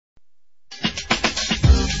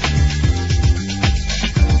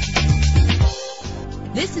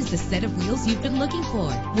the set of wheels you've been looking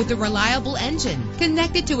for. With a reliable engine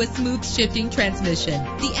connected to a smooth shifting transmission,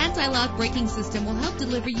 the anti-lock braking system will help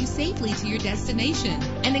deliver you safely to your destination.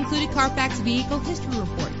 An included Carfax Vehicle History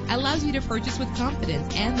Report allows you to purchase with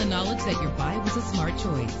confidence and the knowledge that your buy was a smart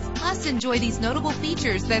choice. Plus, enjoy these notable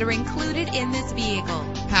features that are included in this vehicle: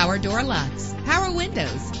 power door locks, power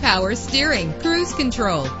windows, power steering, cruise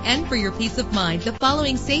control. And for your peace of mind, the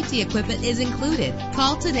following safety equipment is included.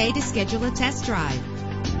 Call today to schedule a test drive.